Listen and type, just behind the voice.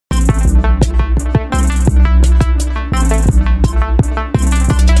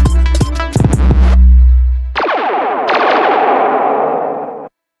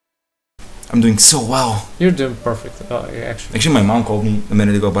I'm doing so well. You're doing perfect, actually. Actually, my mom called me a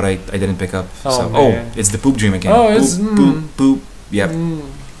minute ago, but I didn't pick up. Oh, so, man. it's the poop dream again. Oh, poop, it's poop, poop. Yep.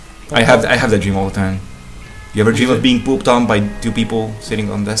 I have that dream all the time. You ever dream of being pooped on by two people sitting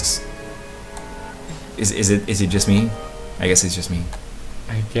on desks? Is it just me? I guess it's just me.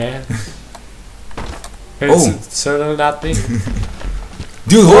 I guess. It's certainly not me.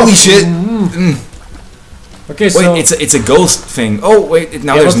 Dude, holy shit! Okay, so wait, it's a ghost thing. Oh wait,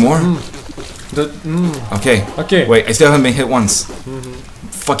 now there's more. Okay. Okay. Wait, I still haven't been hit once.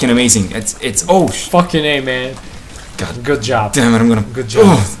 Fucking amazing. It's fucking A, man. God. Good job. Damn it, I'm gonna. Good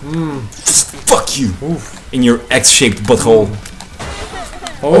job. Fuck you. Oof. In your X-shaped butthole.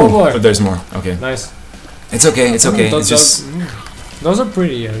 Oh boy. But there's more. Okay. Nice. It's okay. It's okay. It's just. Those are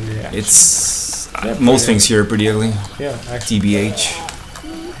pretty ugly. Actually. It's most things here are pretty ugly. Yeah. Actually. TBH.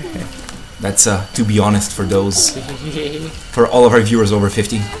 That's to be honest for those. For all of our viewers over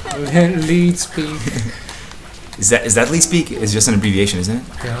 50. Lead speak. Is that lead speak? It's just an abbreviation, isn't it?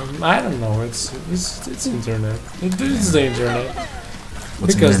 I don't know. It's internet. It's the internet.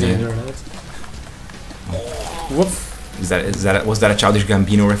 What's because the the internet? Whoop. Was that a Childish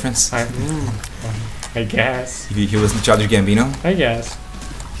Gambino reference? I guess. He was the Childish Gambino? I guess.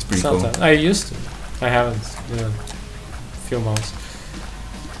 He's pretty Sometimes. cool. I used to. I haven't in a few months.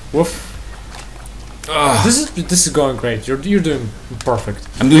 Woof. This is going great. You're doing perfect.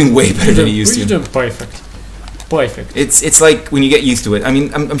 I'm doing way better than you used to. You're doing perfect. Perfect. It's like when you get used to it. I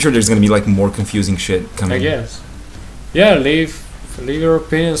mean, I'm sure there's gonna be like more confusing shit coming. I guess. Yeah, leave your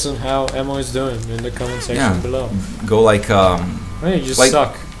opinions on how Emo is doing in the comment section below. Go like Hey, you just like,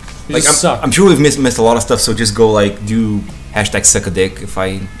 suck. You like just suck. I'm sure we've missed a lot of stuff. So just go like do hashtag suck a dick if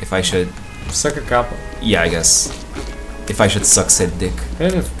I should. Suck a couple. Yeah, I guess. If I should suck said dick.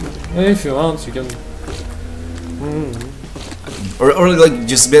 And if you want, you can. Or like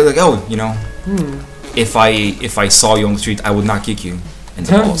just be like, oh, you know, if I saw you on the street, I would not kick you in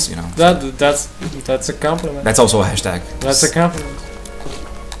the balls, you know. That's a compliment. That's also a hashtag. That's a compliment.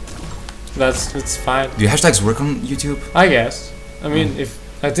 It's fine. Do hashtags work on YouTube? I guess. I mean,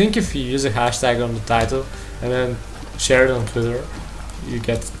 I think if you use a hashtag on the title and then share it on Twitter, you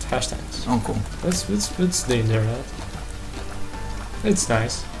get hashtags. Oh, cool. It's the internet. It's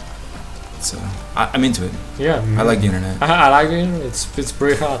nice. So I'm into it. Yeah. I like the internet. I like the internet. It's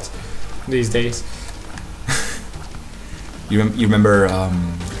pretty hot these days. You remember?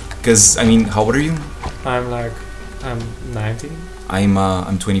 Because I mean, how old are you? I'm 19.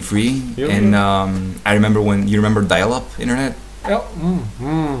 I'm 23, and I remember when you remember dial-up internet. Oh,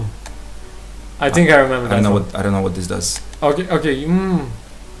 I think I remember that. I don't know what this does. Okay.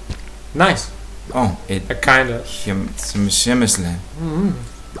 Nice. Oh, it kinda.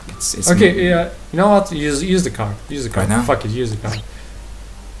 It's okay. Yeah. You know what? Use the card. Use the card. Right now? Fuck it. Use the card.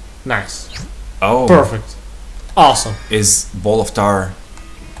 Nice. Oh. Perfect. Awesome. Is ball of tar?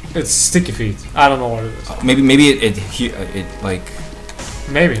 It's sticky feet. I don't know what it is. Maybe it like.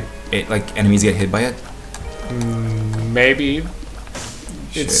 Maybe. It like enemies get hit by it. Maybe.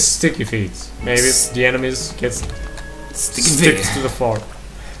 It's sticky feet. Maybe the enemies get sticks to the floor.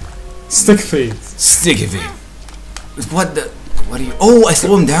 Sticky feet. Sticky feet. What the? What are you? Oh, I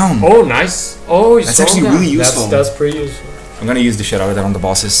slow him down. Oh, nice. Oh, you that's actually really useful. That's pretty useful. I'm gonna use the shit out of that on the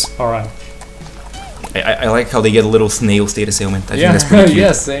bosses. All right. I like how they get a little snail status ailment. I think yeah, that's pretty cute.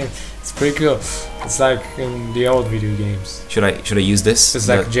 yeah, same. It's pretty cool. It's like in the old video games. Should I use this? It's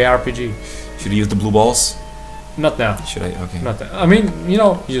like JRPG. Should I use the blue balls? Not now. Should I? Okay. Not now. I mean, you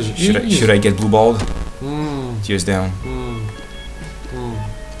know, use it. Should I get blue balled? Tears down.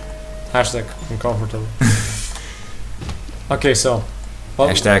 Hashtag uncomfortable. Okay, so.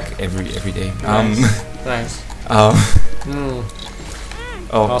 Hashtag every day. Nice. Oh,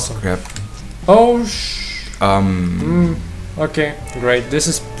 awesome. Crap. Oh, okay, great. This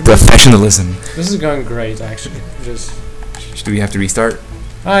is professionalism. This is going great, actually. Just. Do we have to restart?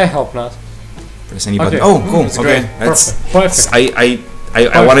 I hope not. Press any button. Oh, cool. Okay, that's perfect.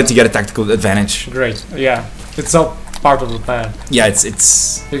 I wanted to get a tactical advantage. Great. Yeah, it's all part of the plan. Yeah,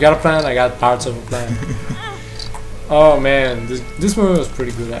 it's. You got a plan. I got parts of a plan. Oh man, this movie was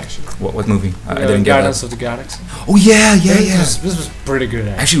pretty good actually. What movie? I didn't get Guardians of the Galaxy. Oh yeah. This was pretty good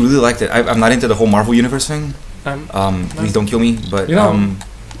actually. I actually really liked it. I'm not into the whole Marvel Universe thing. Please don't kill me, but you know,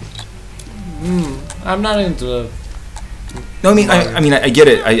 I'm not into the. No, I mean I get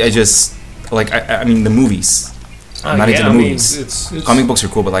it. I just like I mean the movies. I'm not into the movies. It's comic books are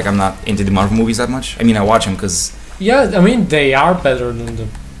cool, but like I'm not into the Marvel movies that much. I mean I watch them because. Yeah, I mean they are better than the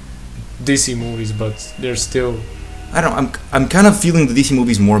DC movies, but they're still. I don't know, I'm kind of feeling the DC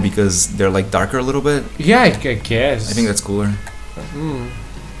movies more because they're like darker a little bit. Yeah, I guess. I think that's cooler.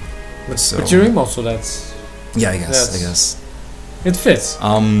 But you're emo, so that's yeah, I guess. it fits.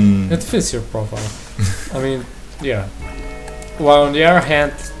 It fits your profile. I mean, yeah. While on the other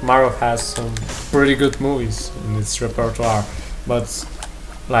hand, Marvel has some pretty good movies in its repertoire, but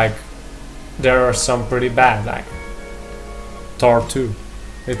like there are some pretty bad, like Thor 2.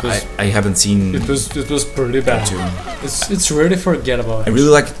 It was. I haven't seen. It was pretty bad. Thor 2. It's really forgettable. I really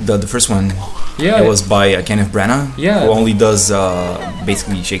liked the first one. Yeah. It was by Kenneth Branagh. Yeah. Who only does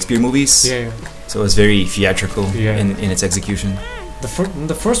basically Shakespeare movies. Yeah. So it's very theatrical Yeah. in its execution.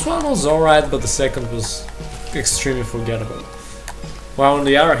 The first one was alright, but the second was extremely forgettable. While on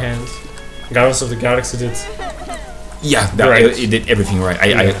the other hand, Guardians of the Galaxy did. Yeah, Right. it did everything right.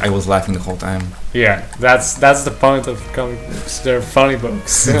 I was laughing the whole time. Yeah, that's the point of comic books. They're funny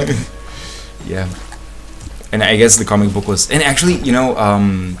books. Yeah. And I guess the comic book was, and actually, you know,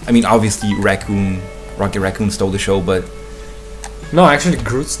 I mean, obviously, Rocket Raccoon stole the show, but No, actually,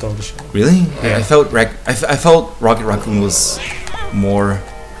 Groot stole the show. really, Yeah. I felt Rocket Raccoon was more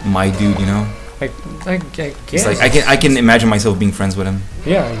my dude, you know. I guess. It's like I can imagine myself being friends with him,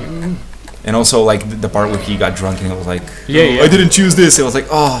 Yeah. and also like the part where he got drunk and it was like, Yeah, yeah. I didn't choose this. It was like,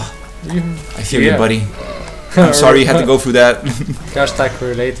 oh, I feel you, Yeah. buddy. I'm sorry you had to go through that. Hashtag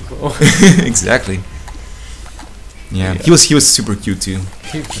relatable. Exactly. Yeah, Yeah. he was super cute too.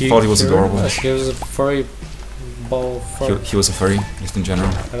 He thought he was adorable. He was a furry ball. He was a furry, just in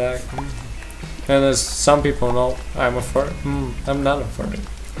general. And as some people know, I'm a furry. I'm not a furry.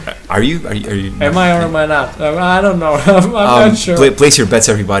 Are you? Am I or am I not? I don't know. I'm not sure. Place your bets,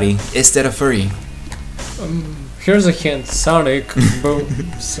 everybody. Is that a furry? Here's a hint. Sonic boom.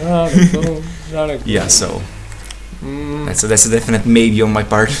 Sonic boom. Sonic boom. Yeah, so Mm. that's a definite maybe on my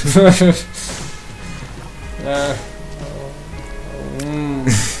part.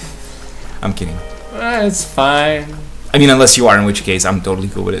 I'm kidding. It's fine. I mean, unless you are, in which case I'm totally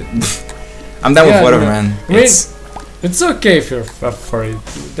cool with it. I'm down with whatever, man. I mean, it's okay if you're a furry.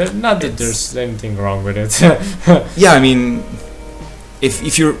 Not that there's anything wrong with it. Yeah, I mean,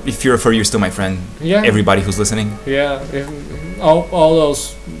 if you're a furry, you're still my friend. Yeah. Everybody who's listening. Yeah. All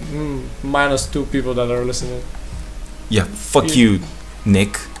those -2 people that are listening. Yeah, fuck you,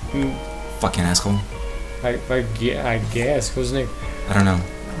 Nick. Mm, Fucking asshole. I guess. Who's Nick? I don't know.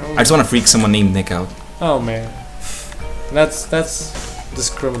 I just want to freak someone named Nick out. Oh man, that's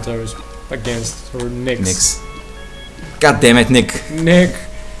discriminatory against Nicks. Nick's. God damn it, Nick. Nick.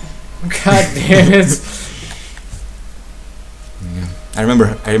 God damn it. Yeah. I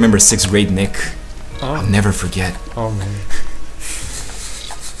remember 6th grade Nick. Oh, I'll never forget. oh man.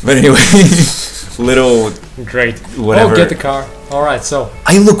 But anyway, little Great. whatever. Oh, get the car. All right, so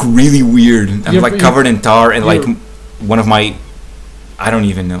I look really weird. I'm You're- like covered in tar and like you're- one of my, I don't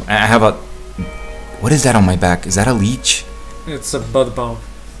even know. I have a, what is that on my back? Is that a leech? it's a bud bomb.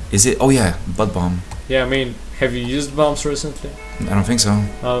 Is it? Oh yeah, bud bomb. Yeah, I mean, have you used bombs recently? I don't think so.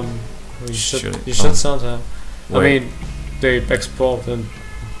 You should. Should. You should Oh. sometime. I Where? mean, they explode and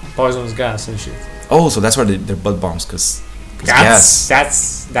poisonous gas and shit. Oh, so that's why they're bud bombs, cause gas.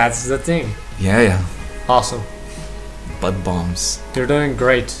 That's the thing. Yeah, Awesome. bud bombs. You're doing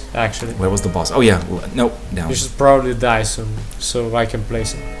great, actually. Where was the boss? Oh yeah, no, down. You should probably die soon, so I can play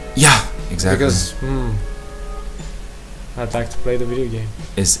some. Yeah, exactly. Because I'd like to play the video game.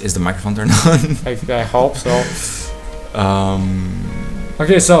 Is the microphone turned on? I hope so.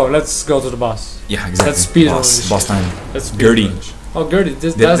 Okay, so let's go to the boss. Yeah, exactly. Let's speed run boss, this boss shit. time. Let's speed Gertie. run this. Oh, Gertie.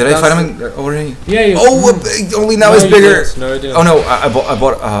 Did I fight him already? Yeah. You, Oh, only now it's you bigger. didn't. No, you didn't. Oh no,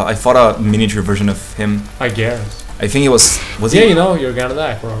 I fought a miniature version of him. I guess. I think it was Yeah, he? you know, you're gonna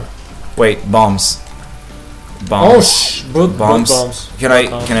die, bro. Wait, bombs. Oh, Bombs. bombs. bombs. Bombs.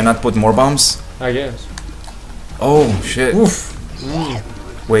 Can I not put more bombs? I guess. Oh shit. Oof.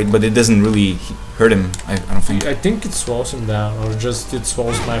 Wait, but it doesn't really hurt him. I don't think. I think it slows him down, or just it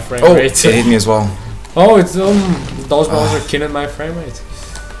slows my frame Oh, rate. it hit me as well. Oh, it's those bombs are killing my frame rate.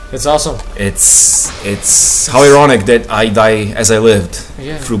 It's awesome. It's how ironic that I die as I lived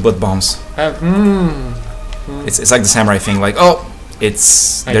Yeah. through butt bombs. It's like the samurai thing. Like, oh,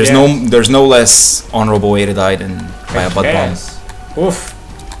 it's I there's no less honorable way to die than by a butt bomb. Oof.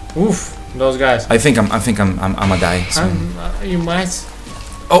 Oof. Those guys. I think I'm a die. soon. You might.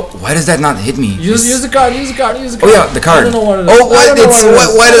 Oh, why does that not hit me? Use the card. Use the card. Use the Oh card. yeah, the card. I don't know what it is. Oh, I what? don't know It's what it why,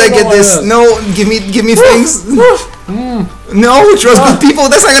 is. why did I don't get know what this? it is. No, give me things. No, trust good people.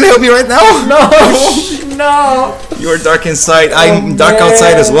 That's not gonna help me right now. No. No. You're dark inside. I'm dark man.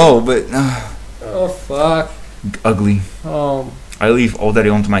 outside as well, but Oh fuck. ugly. Oh. I leave all that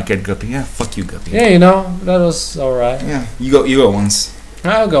onto my cat Guppy. Yeah, fuck you, Guppy. Yeah, you know that was alright. Yeah, you go once.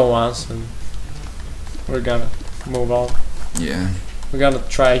 I'll go once, and we're gonna move on. Yeah. We're gonna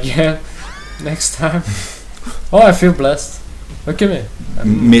try again next time. Oh, I feel blessed. Look at me.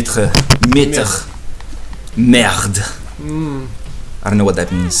 Mitre. Merde. I don't know what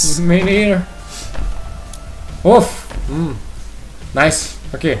that means. Me neither. Oof. Nice.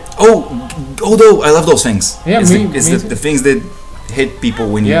 Okay. Oh, although I love those things. Yeah, it's me the things that hit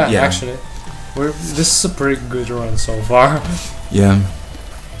people when yeah, you. Yeah, actually. This is a pretty good run so far. Yeah.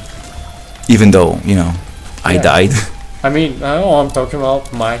 Even though, you know, I died. I mean, I'm talking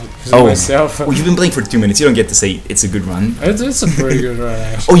about myself. Well, you've been playing for 2 minutes. You don't get to say it's a good run. It's a pretty good run,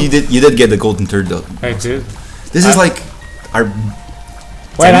 actually. Oh, you did get the golden turd though. I did. This is like our.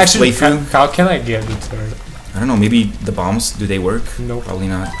 Wait, actually, how can I get the turd? I don't know. Maybe the bombs, do they work? No. Probably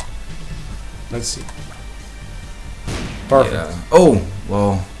not. Let's see. Perfect. Yeah. Oh,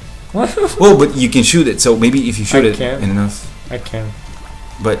 well. Well, but you can shoot it. So maybe if you shoot it enough. I can.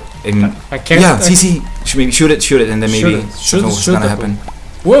 But I mean, I can't. Yeah, see, maybe shoot it, and then maybe shoot what's gonna happen.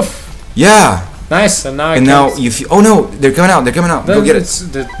 Woof. Yeah. Nice, and now. Now you feel. Oh no, they're coming out. Go get it.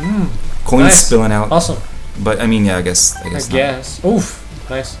 Coins nice. spilling out. Awesome. But I mean, yeah, I guess. Oof.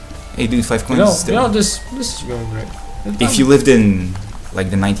 Nice. Hey, dude, 5 coins. You know, this is going great. If you lived in like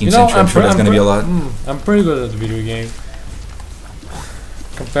the 19th century, I'm sure that's gonna be a lot. I'm pretty good at the video game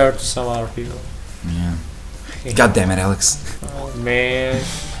compared to some other people. Yeah. God damn it, Alex. Oh man.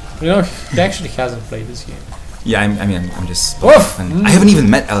 You know, he actually hasn't played this game. Yeah, I'm just. Woof! I haven't even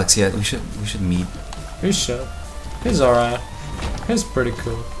met Alex yet. We should meet. We should. He's alright. He's pretty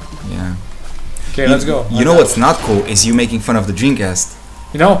cool. Yeah. Okay, let's go. You know what's not cool is you making fun of the Dreamcast.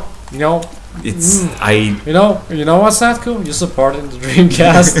 You know. It's You know what's not cool? You're supporting the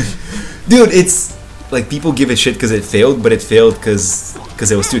Dreamcast. Dude, it's like people give it shit because it failed, but it failed because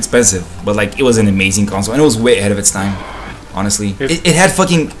it was too expensive. But like it was an amazing console and it was way ahead of its time. Honestly, it had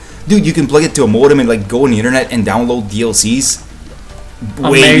fucking. Dude, you can plug it to a modem and like go on the internet and download DLCs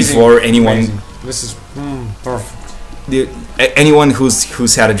way before anyone. Amazing. This is perfect. Dude, anyone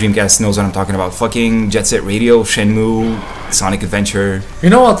who's had a Dreamcast knows what I'm talking about. Fucking Jet Set Radio, Shenmue, Sonic Adventure. You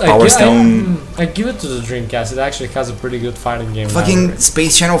know what? Power Stone. I give it to the Dreamcast. It actually has a pretty good fighting game. Fucking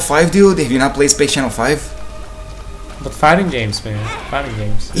Space Channel 5, dude. Have you not played Space Channel 5? But fighting games, man. Fighting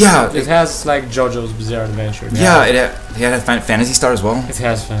games. Yeah. It has like JoJo's Bizarre Adventure. Yeah, it had Phantasy Star as well. It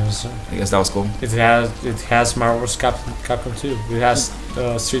has Phantasy Star. I guess that was cool. It has Marvel's Capcom 2. It has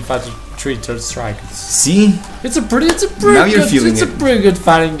Street Fighter 3 Third Strike. See? It's a pretty now you're feeling it's a pretty good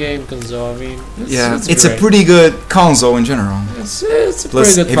fighting game console. I mean, it's a pretty good console in general. It's a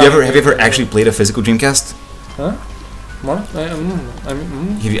Plus, pretty good. Have you ever actually played a physical Dreamcast? Huh? What?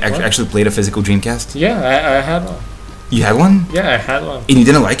 Have you actually played a physical Dreamcast? Yeah, I had one. You had one? Yeah, I had one. And you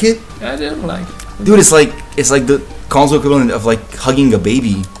didn't like it? I didn't like it. Dude, it's like the console equivalent of like hugging a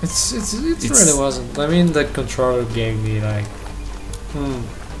baby. It really wasn't. I mean, the controller gave me like.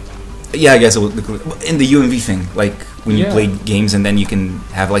 Yeah, I guess it was in the UMV thing, like when you play games and then you can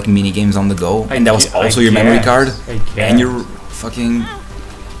have like mini games on the go, and that was also your memory card, and your fucking.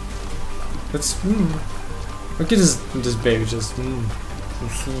 It's look at this baby just.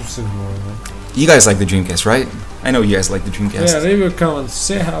 You guys like the Dreamcast, right? I know you guys like the Dreamcast. Yeah, they will come and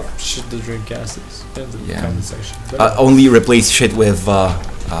say how shit the Dreamcast is in the comment section. Only replace shit with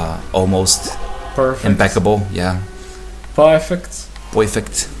almost perfect, impeccable. Yeah. Perfect.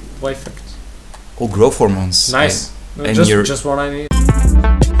 Perfect. Perfect. Oh, growth hormones. Nice. And just what I need.